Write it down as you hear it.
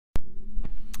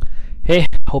Hey,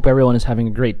 hope everyone is having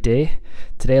a great day.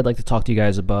 Today I'd like to talk to you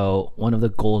guys about one of the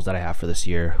goals that I have for this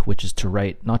year, which is to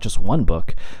write not just one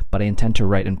book, but I intend to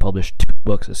write and publish 2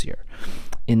 books this year.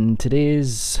 In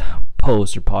today's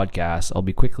post or podcast, I'll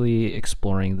be quickly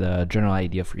exploring the general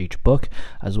idea for each book,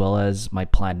 as well as my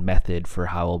planned method for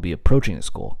how I'll be approaching this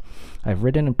goal. I've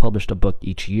written and published a book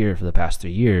each year for the past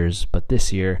 3 years, but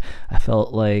this year I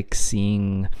felt like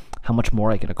seeing how much more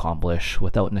I can accomplish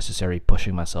without necessarily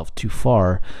pushing myself too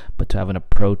far, but to have an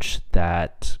approach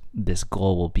that this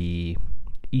goal will be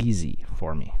easy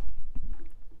for me.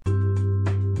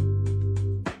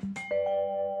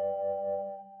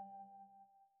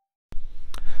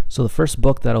 So the first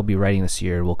book that I'll be writing this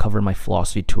year will cover my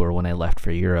philosophy tour when I left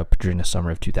for Europe during the summer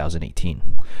of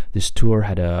 2018. This tour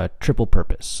had a triple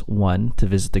purpose. 1, to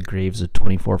visit the graves of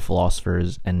 24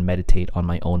 philosophers and meditate on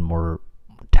my own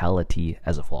mortality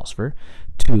as a philosopher.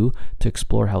 2, to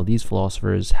explore how these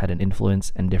philosophers had an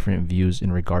influence and different views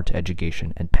in regard to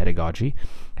education and pedagogy.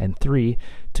 And 3,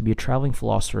 to be a traveling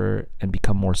philosopher and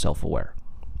become more self-aware.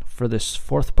 For this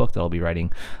 4th book that I'll be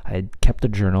writing, I had kept a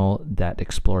journal that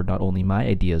explored not only my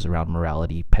ideas around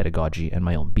morality, pedagogy, and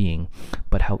my own being,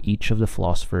 but how each of the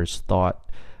philosophers thought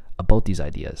about these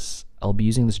ideas. I'll be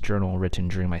using this journal written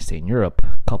during my stay in Europe,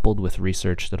 coupled with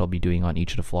research that I'll be doing on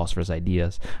each of the philosophers'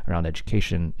 ideas around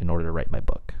education in order to write my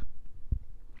book.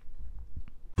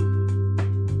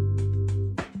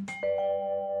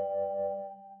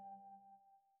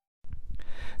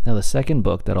 Now, the second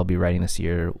book that I'll be writing this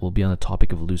year will be on the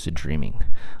topic of lucid dreaming.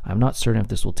 I'm not certain if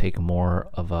this will take more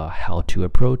of a how-to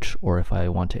approach or if I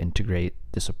want to integrate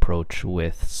this approach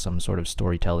with some sort of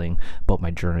storytelling about my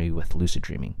journey with lucid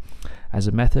dreaming. As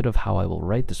a method of how I will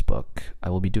write this book, I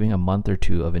will be doing a month or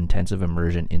 2 of intensive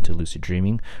immersion into lucid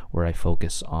dreaming, where I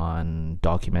focus on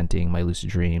documenting my lucid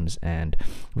dreams and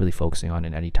really focusing on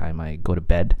it anytime I go to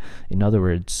bed. In other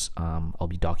words, I'll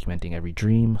be documenting every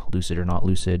dream, lucid or not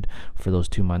lucid, for those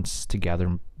 2 months to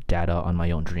gather data on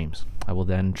my own dreams. I will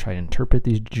then try to interpret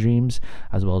these dreams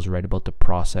as well as write about the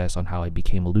process on how I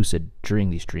became lucid during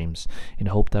these dreams, in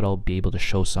hope that I'll be able to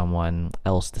show someone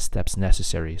else the steps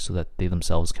necessary so that they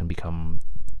themselves can become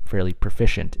fairly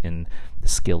proficient in the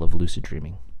skill of lucid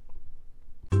dreaming.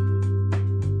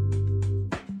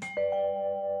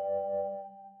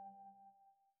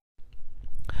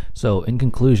 So, in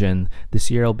conclusion, this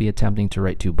year I'll be attempting to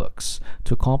write 2 books.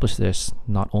 To accomplish this,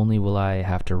 not only will I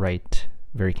have to write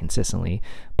very consistently,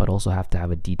 but also have to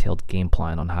have a detailed game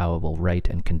plan on how I will write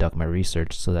and conduct my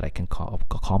research so that I can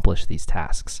accomplish these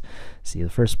tasks. See, the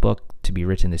first book to be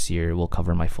written this year will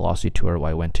cover my philosophy tour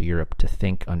while I went to Europe to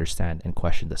think, understand, and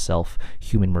question the self,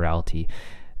 human morality,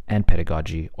 and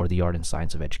pedagogy, or the art and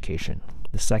science of education.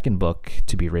 The second book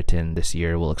to be written this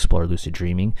year will explore lucid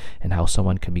dreaming and how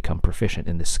someone can become proficient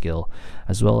in this skill,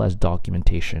 as well as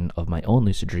documentation of my own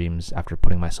lucid dreams after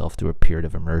putting myself through a period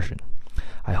of immersion.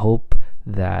 I hope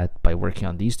that by working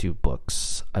on these 2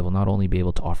 books, I will not only be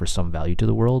able to offer some value to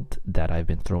the world that I've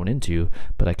been thrown into,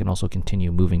 but I can also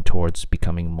continue moving towards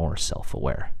becoming more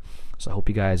self-aware. So I hope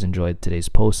you guys enjoyed today's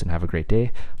post and have a great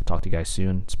day. I'll talk to you guys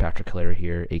soon. It's Patrick Calera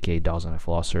here, aka Dawes and a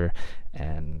Philosopher,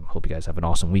 and hope you guys have an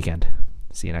awesome weekend.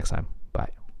 See you next time. Bye.